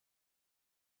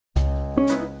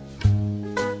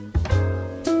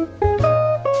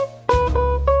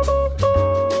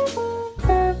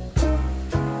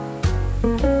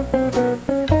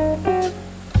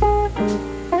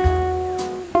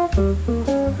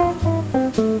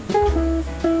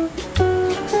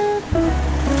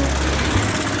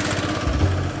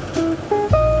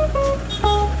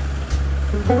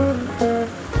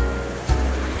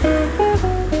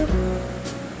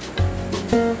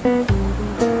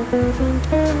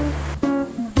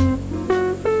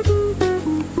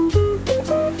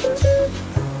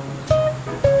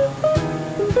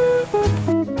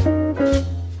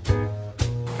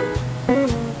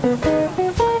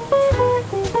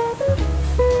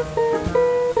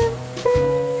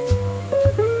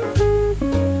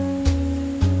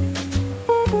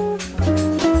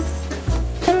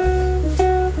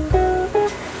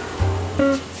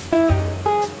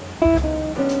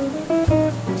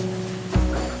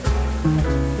It's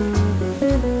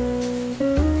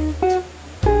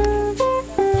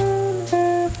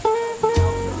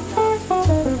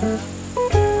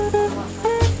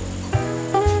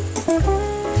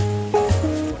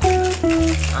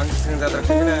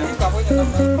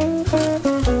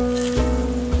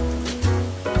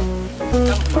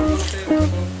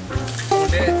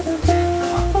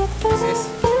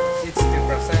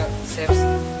Tiprasa chef's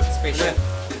special.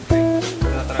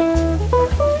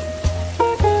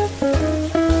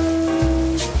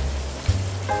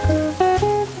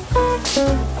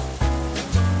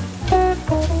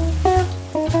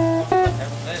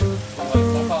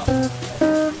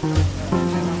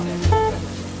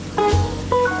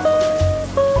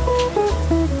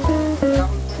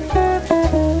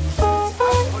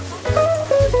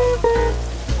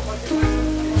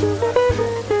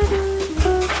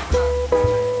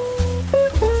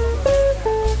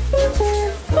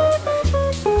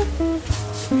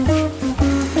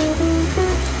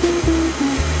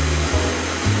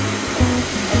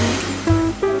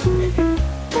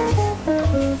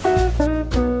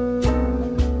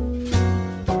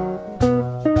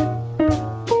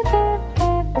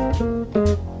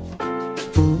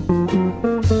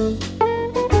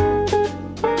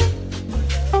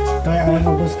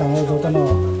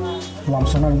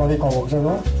 lamsonan bagi kawak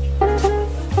jago.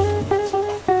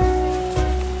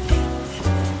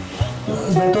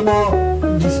 Jotono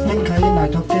display kai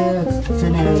natok ke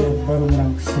sini baru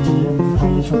nang si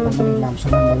hari sopan ni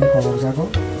lamsonan bagi kawak jago.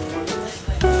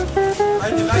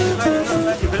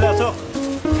 Lagi bela so.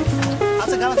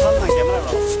 Asa kalah sama nang kamera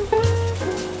lo.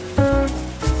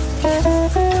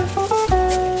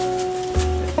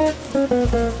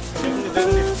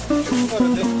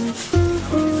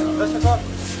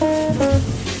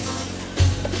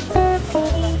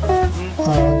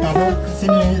 Tabok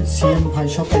sini siam hai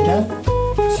shop aja.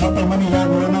 Shop mana ya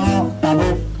guna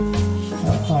tabok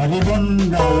ribbon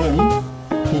dah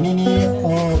ini ni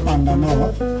pandana.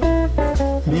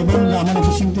 Ribbon zaman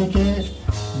bising tu ke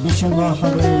bising lah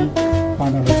hari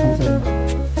pandana sampai.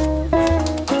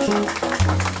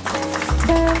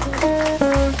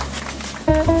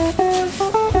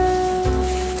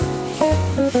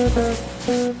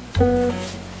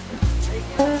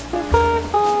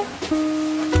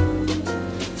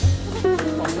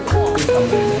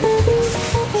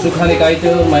 Sukhani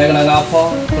kaito mayang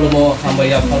apa belum hamba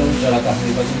ya pun jalan kahari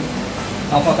bagi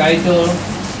apa kaito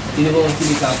ini pun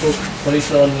kini kaku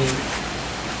Restro ni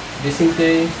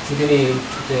disinte begini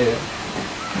de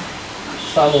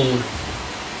saung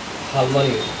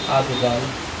halmani adukan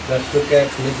Restro ke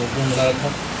ini bukan mereka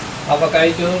apa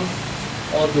kaito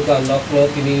oh dukan lokno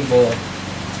kini bo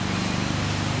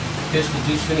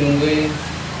distribution mungkin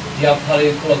dia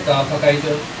hari kalau apa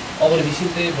kaito और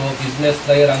विशिष्ट वो business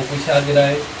लाये रंग कुछ आज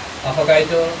दिलाए आपका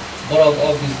itu borok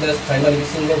of business primary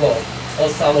bising logo और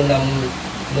सामने नाम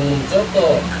नंजब तो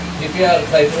DPR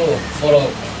खाइतो borok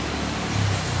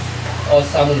और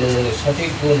सामने नंगे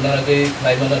सटीक गुण नारगे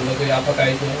खाइमानर लोगे आपका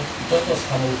itu तो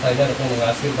सामने खाइमानर को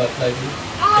मंगासिर बात लाइबी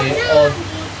और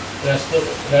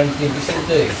रेस्टोरेंट की bising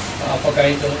तो आपका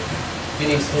itu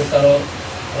ini susah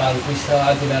रंग कुछ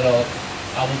आज दिलारो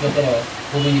abu तो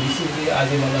bumi bising की आज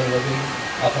मानर लोगे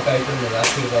apakah itu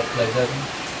mengasih buat pelajar?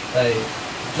 Tapi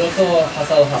contoh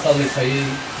hasil ni saya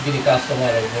gini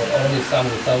customer orang ni sama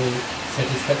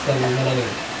satisfaction mana ni?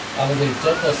 Aku ni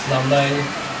contoh senam lain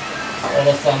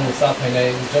orang sama siapa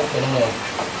lain contoh mana?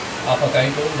 Apakah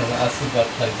itu mengasih buat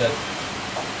pelajar?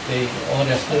 Tapi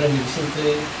orang restoran di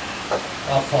sini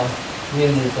apa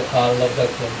minum kekal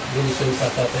lezat ini susah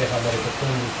tapi hambar itu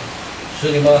pun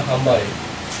selima hambar.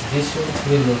 Jisu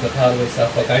minum kekal besar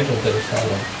apakah itu terus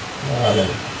salah. Lagi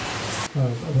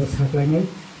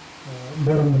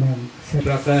baru menang.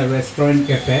 Tiprasa Restaurant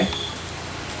Cafe.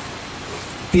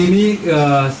 Ini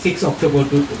 6 October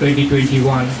 2021.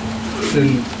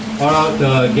 Then all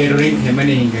the gathering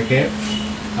happening okay.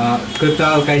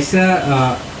 Kita kaisa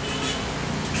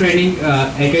training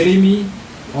academy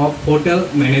of hotel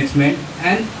management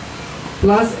and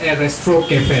plus a Restro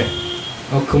Cafe.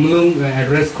 Khumulwng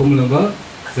address Khumulwng.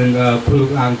 Then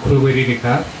Khumulwng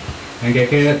dikha.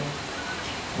 Okay.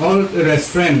 All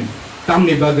restaurant tam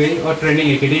ni bagai or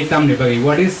training academy tam ni bagai.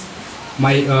 What is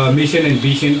my mission and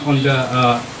vision on the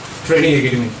training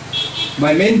academy?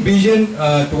 My main vision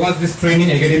towards this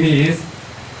training academy is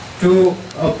to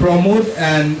promote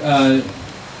and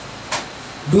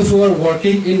those who are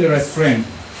working in the restaurant,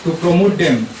 to promote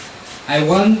them. I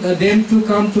want them to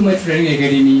come to my training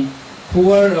academy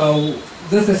who are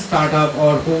just a startup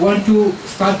or who want to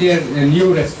start their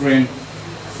new restaurant.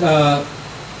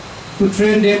 To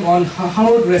train them on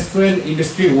how restaurant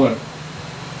industry work.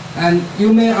 And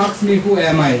you may ask me, who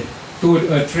am I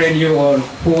to train you, or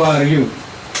who are you?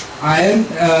 I am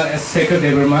Shekhar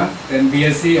Devarma, and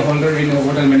BSc holder in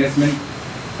hotel management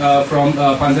from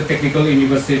Punjab Technical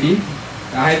University.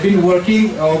 I have been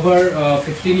working over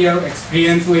 15 years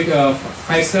experience with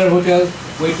 5-star hotel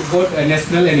with both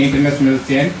national and international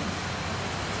chain.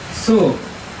 So,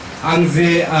 I'm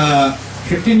the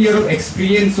 15 years of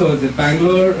experience of the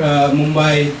Bangalore,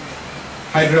 Mumbai,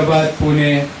 Hyderabad,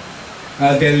 Pune,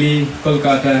 Delhi,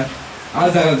 Kolkata.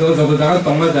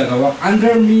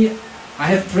 Under me, I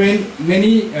have trained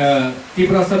many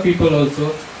Tiprasa people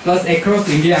also, plus across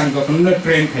India I'm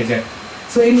trained.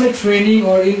 So in my training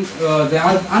or in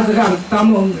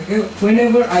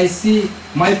whenever I see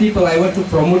my people, I want to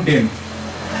promote them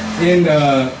in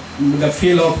the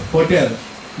field of hotel.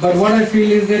 But what I feel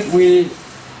is that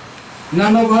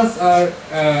none of us are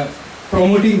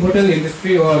promoting hotel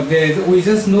industry, or we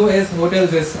just know as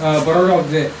hotels as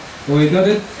we know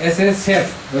that as a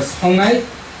chef, Songai,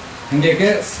 and they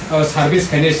get service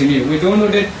finishing. We don't know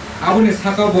that Abun is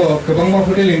Hakabo, Kabanga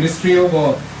hotel industry,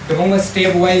 or Kabanga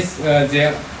step-wise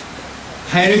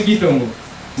hierarchy.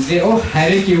 They all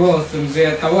hierarchy was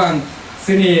the Tawan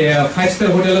Sini 5-star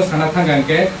hotel of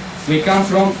Sanatanganke. We come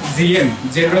from GM,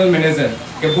 General Manager,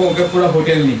 Gapura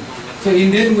Hotel. So in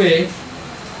that way,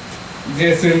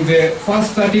 there's in the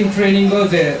first starting training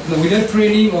was without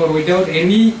training or without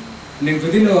any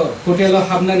within a hotel of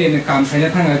Habnan in the camp,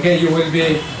 you will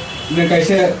be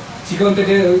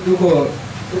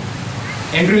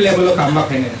entry level of Kamba.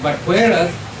 But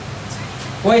whereas,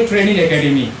 why training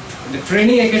academy? The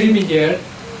training academy here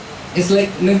is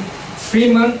like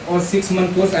 3-month or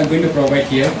 6-month course I'm going to provide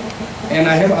here, and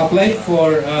I have applied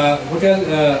for Hotel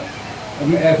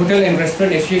and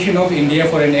Restaurant Association of India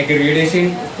for an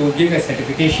accreditation to give a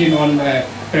certification on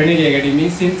training academy.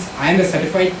 Since I am a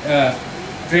certified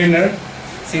trainer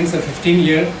since 15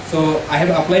 years, so I have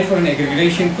applied for an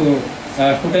accreditation to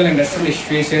Hotel and Restaurant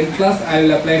Association. Plus, I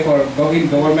will apply for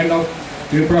government of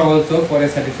Tiprasa also for a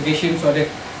certification, so that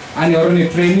and only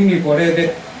training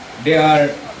that they are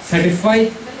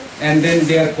certified and then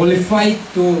they are qualified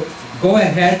to go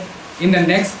ahead in the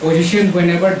next position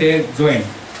whenever they join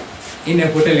in a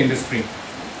hotel industry.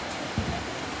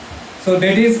 So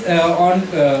that is on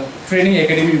training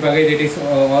academy. That is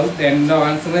all. Then now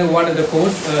answer what are the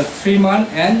course 3-month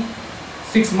and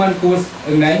 6-month course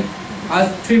 9. As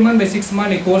 3-month by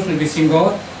 6-month course will be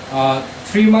single.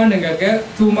 3-month and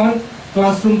 2-month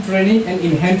classroom training and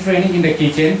in-hand training in the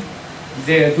kitchen.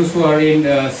 Those who are in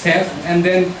chef, and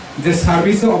then the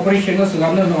service operation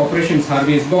operation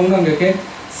service.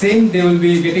 Same, they will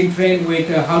be getting trained with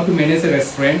how to manage a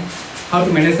restaurant, how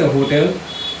to manage a hotel,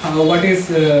 what is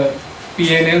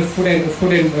P&L, food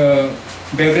and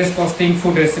beverage costing,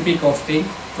 food recipe costing,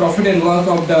 profit and loss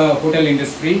of the hotel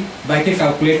industry, by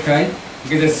calculate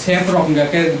because the chef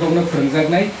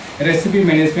recipe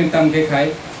management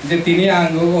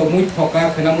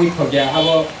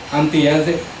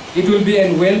it will be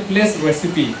a well-placed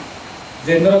recipe.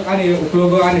 They are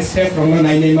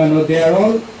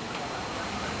all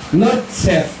not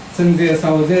chef.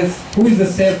 Who is the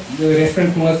chef? The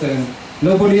restaurant owner.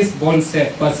 Nobody is born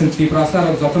chef, but since Tiprasa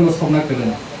of Zotanos from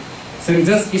Nakadan. Since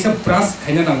just Kisha Pras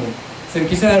Kananamu. Since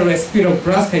Kisha recipe of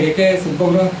Pras Kayake,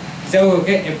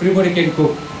 everybody can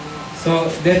cook. So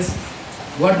that's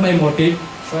what my motive.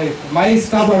 So my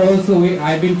staff are also,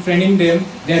 I've been training them.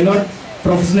 They are not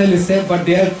professionally chef, but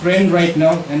they are trained right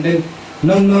now. And then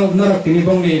no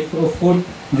food.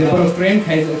 They are trained.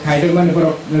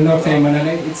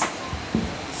 It's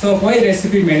so why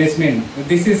recipe management?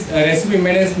 This is recipe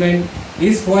management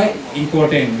is why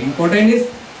important. Important is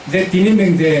that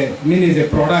is a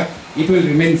product. It will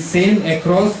remain same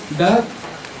across the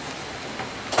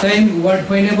time.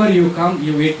 Whenever you come,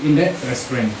 you eat in the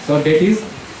restaurant. So that is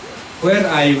where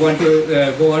I want to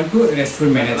go on to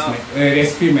restaurant management,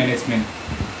 recipe management.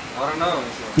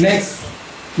 Next,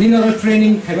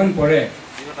 training heaven for it.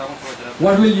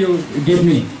 What will you give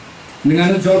me?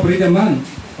 Job man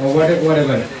or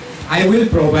whatever. I will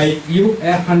provide you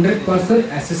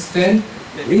 100% assistant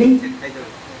in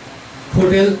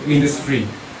hotel industry,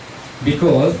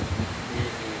 because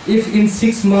if in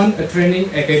 6-month training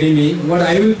academy, what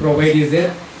I will provide is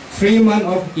a 3 months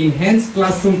of enhanced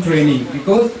classroom training,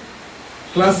 because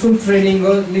classroom training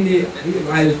will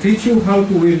teach you how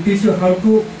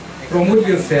to promote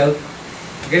yourself,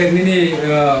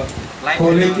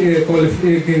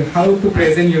 how to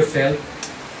present yourself.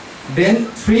 Then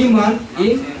 3 months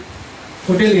in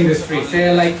hotel industry,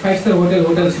 say like 5-star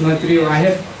hotel Sumantri. I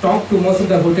have talked to most of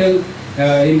the hotel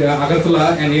in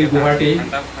Agartala and in Guwahati.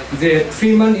 The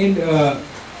 3 months in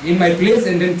in my place,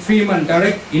 and then 3 months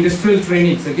direct industrial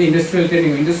training. Okay, industrial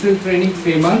training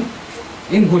 3 months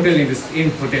in hotel industry,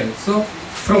 in hotel. So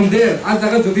from there, as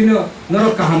agar jodi no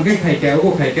kaham ke khai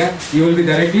kya, you will be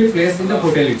directly placed in the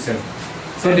hotel itself.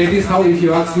 So that is how, if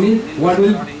you ask me, what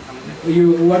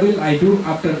will I do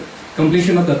after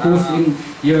completion of the course in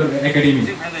your academy?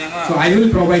 So I will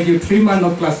provide you 3 months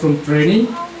of classroom training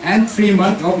and 3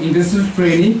 months of industrial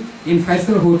training in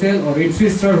 5-star hotel or in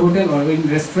 3-star hotel or in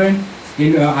restaurant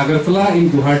in Agartala, in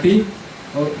Guwahati.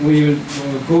 We will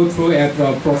go through a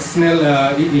professional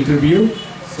interview.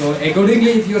 So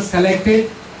accordingly, if you are selected,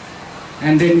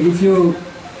 and then if you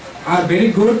are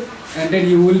very good, and then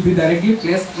you will be directly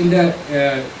placed in the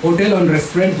hotel or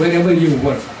restaurant wherever you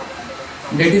work.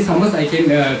 That is how much I can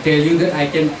tell you, that I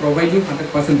can provide you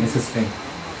 100% assistance.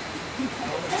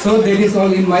 So that is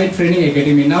all in my training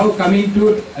academy. Now coming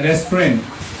to restaurant.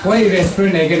 Why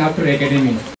restaurant again after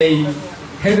academy? I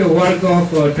have a work of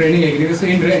training academy. So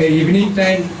in evening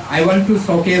time, I want to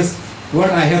showcase what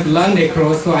I have learned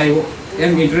across. So I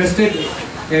am interested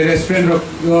in a restaurant.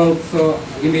 So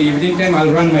in the evening time,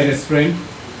 I'll run my restaurant,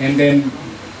 and then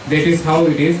that is how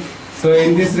it is. So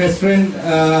in this restaurant,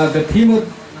 the theme of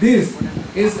this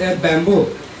is a bamboo.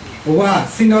 Wa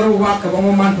sinaro wa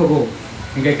kabamo man thobo.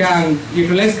 Ingkang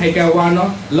utilize haika wa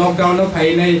no lockdown no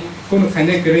phai nei kun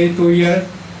khane grade 2 year.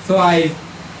 So I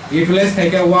utilize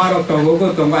haika wa of tongo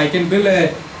ko tongo. I can build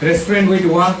a restaurant with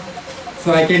wa.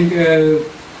 So I can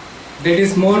that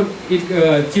is more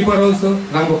cheaper also.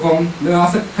 Rangokong the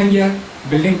asak khanya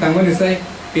building tangon isai.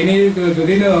 Tini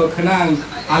jodi no khana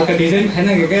alka design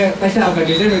khana ke kaisa alka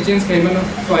design change kai mano.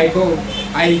 So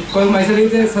I call myself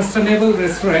as a sustainable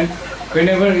restaurant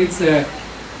whenever it's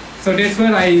so that's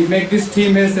why I make this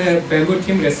theme as a bamboo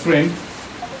theme restaurant.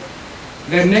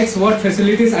 The next, what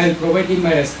facilities I will provide in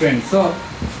my restaurant. So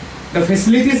the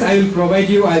facilities I will provide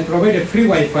you, I will provide a free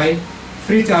Wi-Fi,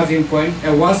 free charging point,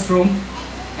 a washroom,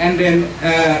 and then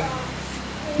a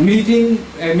meeting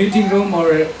room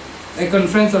or a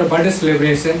conference or a birthday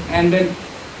celebration, and then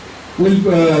we'll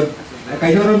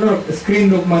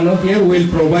screen room mano here will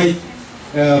provide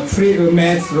free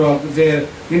match there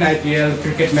in IPL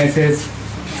cricket matches,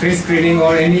 free screening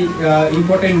or any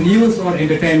important news or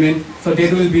entertainment. So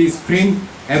that will be screened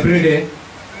every day.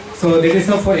 So that is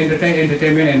all for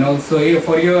entertainment, and also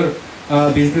for your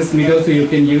business meet also you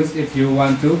can use if you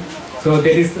want to. So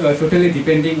that is totally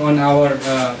depending on our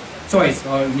choice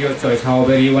or your choice,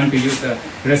 however you want to use the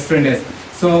restaurant as.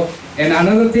 So, and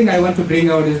another thing I want to bring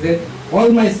out is that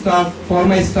all my staff, for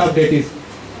my staff, that is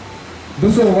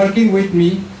those who are working with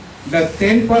me, the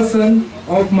 10%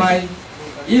 of my,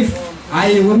 if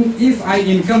I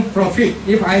income profit,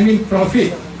 if I'm in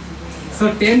profit,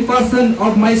 so 10%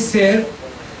 of my share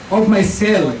of my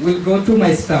sale will go to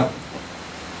my staff.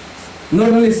 Not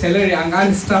only salary,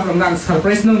 ang staff ang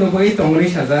surprise no boy tongri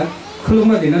saja,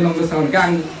 kuluma dina nonggo sound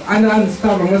gang, ang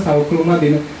staff nonggo saw kuluma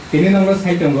dina, tini nonggo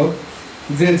say tongo.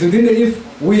 Then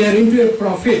if we are into a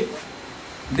profit,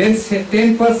 then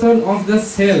 10% of the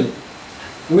sale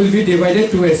will be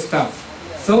divided to a staff.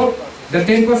 So the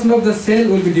 10% of the sale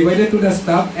will be divided to the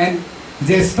staff, and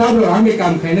the staff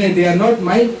they are not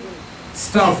my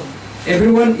staff.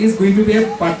 Everyone is going to be a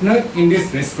partner in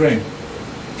this restaurant.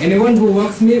 Anyone who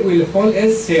works me will hold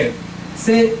a share.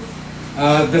 Say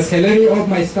the salary of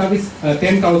my staff is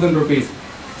 10,000 rupees.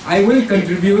 I will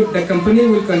contribute, the company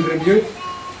will contribute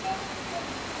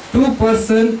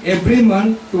 2% every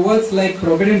month towards like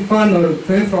provident fund or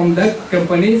from that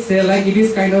company, say like it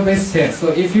is kind of a share. So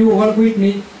if you work with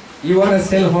me, you are a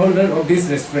shareholder of this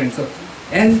restaurant. So,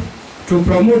 and to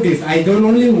promote this, I don't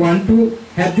only want to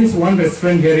have this one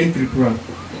restaurant here in Tripura.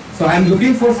 So I'm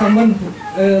looking for someone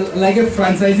like a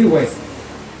franchisee wise.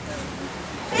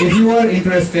 If you are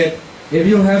interested, if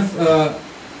you have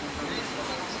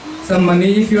some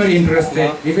money, if you are interested,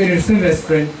 if you're interested in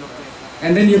restaurant,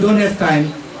 and then you don't have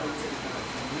time,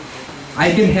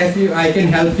 I can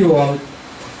help you out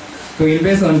to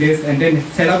invest on this and then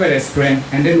set up a restaurant,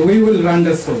 and then we will run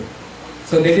the show.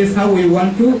 So that is how we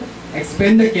want to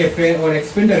expand the cafe or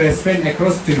expand the restaurant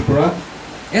across Tripura,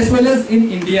 as well as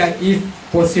in India if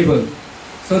possible.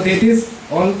 So that is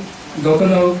all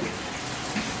Dokono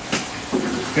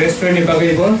restaurant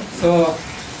available. So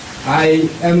I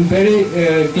am very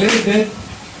glad that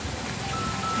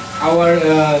our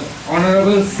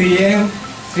Honorable CM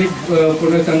Sri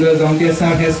Purnachandra Zontia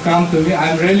sir has come to me. I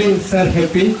am really sir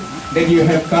happy that you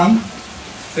have come.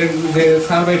 So the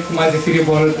sir by Kumar Sri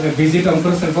Bol visit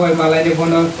onko sir boy malai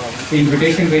bono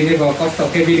invitation veje box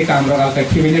of the camera alka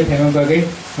kivine phema bage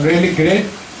really great.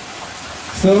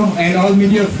 So and all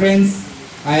media friends,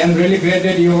 I am really glad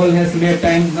that you all has made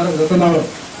time.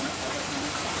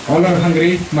 all are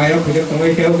hungry. Mayo kujo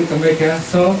tumai kya.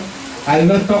 So I'll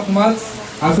not talk much.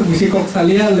 After Bishikok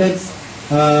Salia, let's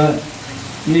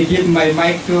me give my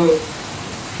mic to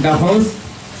the host.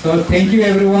 So thank you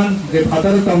everyone. The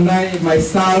father Tomnai,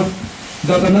 myself,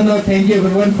 Dr. Nano, thank you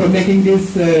everyone for making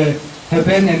this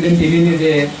happen. And then Tinini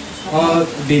de all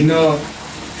dino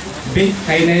big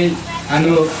kainai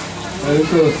anu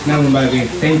to Namubagi.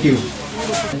 Thank you.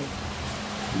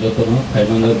 Dr. No,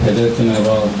 Paimanda Federation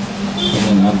about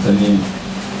Anthony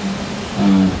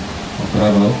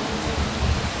Okrabo.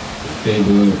 They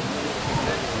do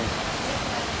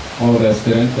all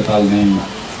restaurant total name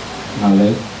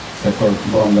Nale, Second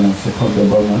Bongan, Second the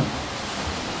Burma.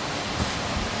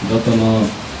 Dr. No,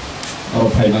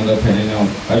 or Paimanda Federation,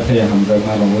 I pay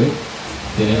 $100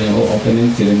 the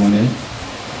opening ceremony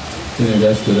to the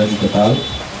restaurant total.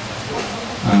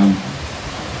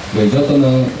 We got on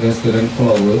a restaurant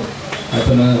club. I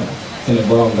don't know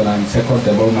the I'm second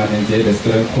table manager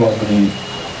restaurant club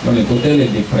money totally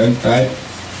different type.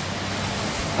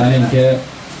 And in here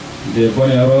the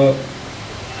Bonero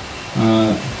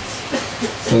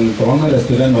some Toronto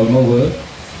restaurant all over.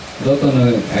 Got on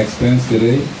an experience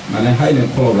today and I hide in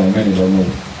club like many don't know.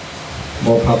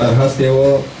 But Pater has they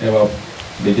were about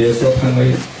the days of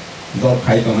Hungary. Got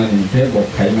kite on an in but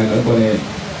Kaiman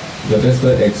the best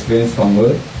experience from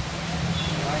work.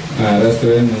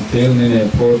 Restaurant fail in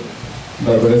port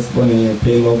barbarous boni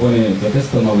fail boni the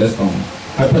best of less on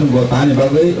happen botani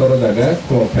bagai or daga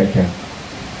club packer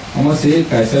almost see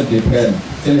kaisa different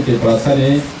Tiprasa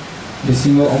ni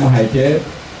bisingo haike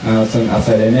sang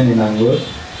asalenya ni nangur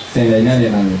senlenya ni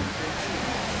nangur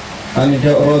tani ke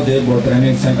oro de boat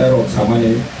training center of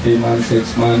samani 3 months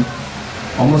 6 months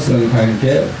almost like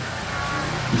ke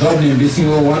job ni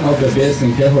bisingo one of the best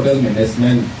in hotel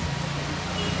management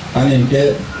tani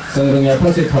ke Sengrungnya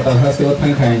pasti kata hasil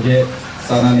tangkai je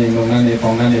sanani nungani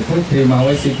kongani pun terima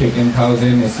wasi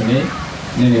 15,000 isini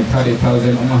ni 30,000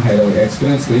 higher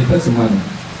experience kita semua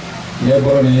ya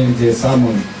baru ni je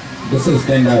samun business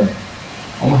standard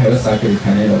higher sakit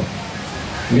kane lo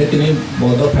ya ini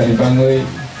bodoh kane bangui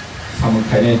samun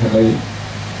kane kane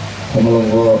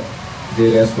Khumulwng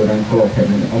di restoran club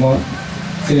kane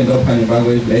sini do kane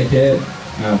bangui leke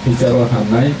feature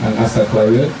hamnai ang asa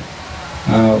klayu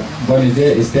Bani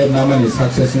je step nama ni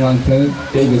sukses nganten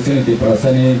te gusini Tiprasa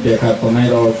ni beka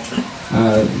tonai ro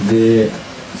je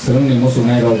serung ni musuh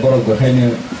nai ro borok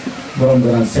berhaine borom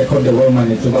dengan second development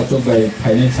ni coba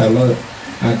haine chalo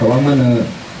kawang mana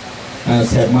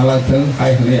set malang teng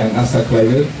hai hni ang asa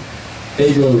klayu te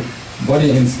go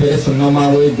bani inspiration nama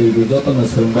loi du doton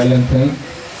serung bailang teng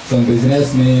song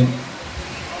business ni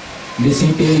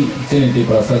disingti sini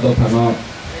Tiprasa do thano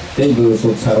Tenggu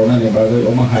sub sarona ni bagai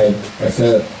hai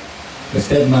kasa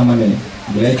step nama ni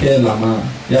beleke lama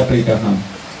ya perikahan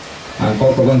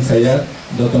angkau korban saya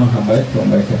dotono hambai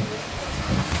mereka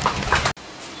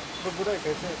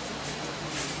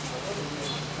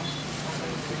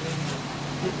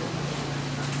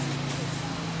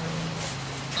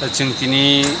Jeng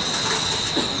kini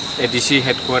edisi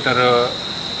headquarter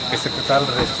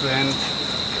Kesekretariat Restaurant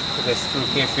Restro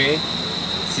Cafe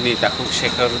sini takuk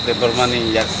shaker de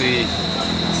Burmani yaksi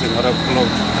singhara club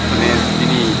ne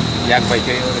tini yak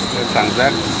baike restaurant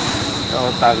tangjak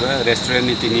taga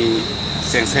restaurant ni tini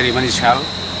sengsari mani shal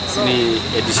sini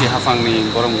edisi hafang ni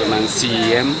borom gonang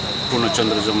CEM Puno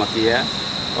Chandra Jomatia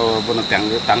bono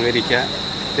tangerika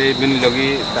te bin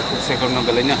logi takuk shaker no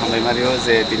belenya hamai mario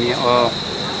je tini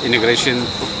inauguration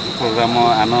program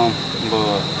ano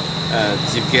bo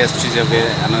chief guest hisabe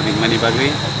ano ringmani bagai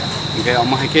ingke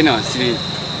hakeno sini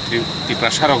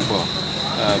Tiprasa rokbo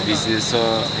business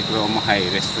ekro hai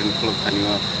restaurant club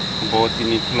kanio bo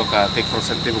tini club ka te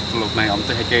percent club nai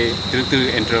amto heke tritu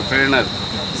entrepreneur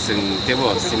sing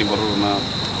tebo sini boru na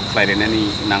klairenani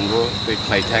nangro te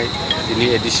klaitai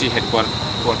ini edisi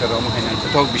headquarter hai nai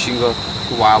tok bisingo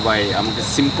wa bai amke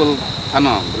simple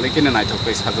thano lekene nai tok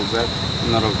pe sajokja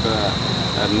norok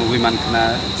nugiman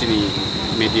khna sini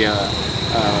media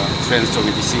friends to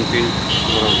me disingti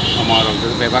amar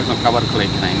bebak no cover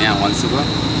collect nai ne wan sugo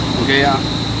okay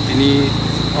ini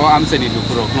amse ni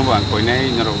lukuro no ba koinai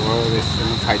noro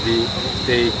restaurant khaidi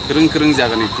te krung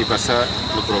jaga ni Tiprasa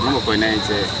lukuro no koinai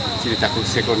je sini takuk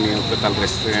sekor ni total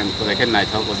restaurant ko dekhen nai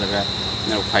thok o jaga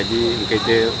noro khaidi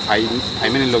ingkete phai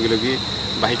meni logi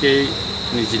bahike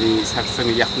ni jini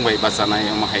saksang yakung bai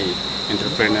basanai hai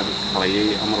entrepreneur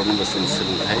khalai amro no basin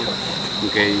sung thai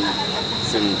ingkai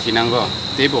sing hinanggo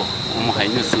tebo hai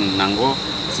no sing nanggo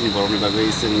sini boroni bagai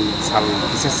sing sal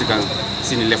bisa sekang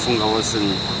sini lefung gawa sing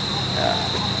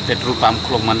petrol pump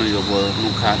klok manu yobo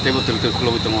nuka tebo tel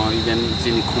klok itu mo even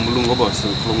sini Khumulwng go bos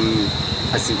Khumulwng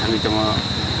hasin thangi tamo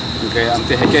Oke,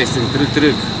 amte hekai sing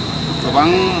truk kebang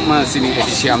ma sini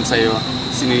edisi amsayo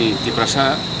sini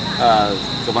Tiprasa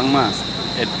kebang ma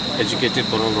educated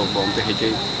borok amte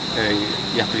hekai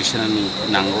ya Krishna ni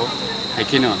nango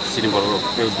hekai no sini borok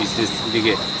business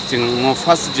dige sing mo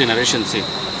first generation se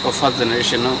first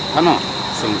generation no hano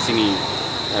sini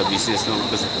business no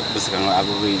besakang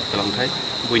agu wi kelangkai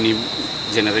buini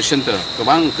generation to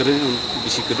kebang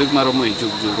bisi kedek maro mo juk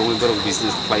romi borok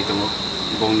business play to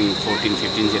boni 14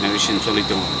 15 generation choli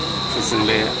to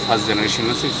single first generation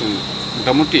no sing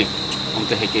damuti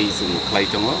amte hekai sing khlai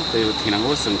to te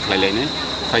thinango sing khlailene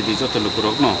thai di joto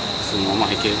lukurok no sing ma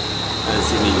heke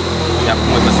sini yak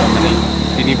mo basa mani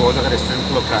tini bo jaga restaurant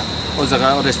lokra o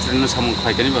jaga restaurant no samung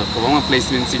khlai kani ba kobang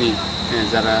placement sini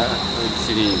jara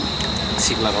sini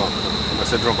siklaro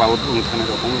basa drop out ungthane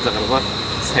rokong jaga ba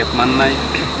sep mannai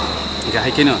ga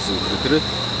heke no sing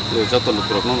joto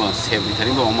lukurok no sep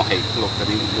thani ba ma hai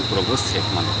lokari lukurok sep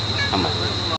man amma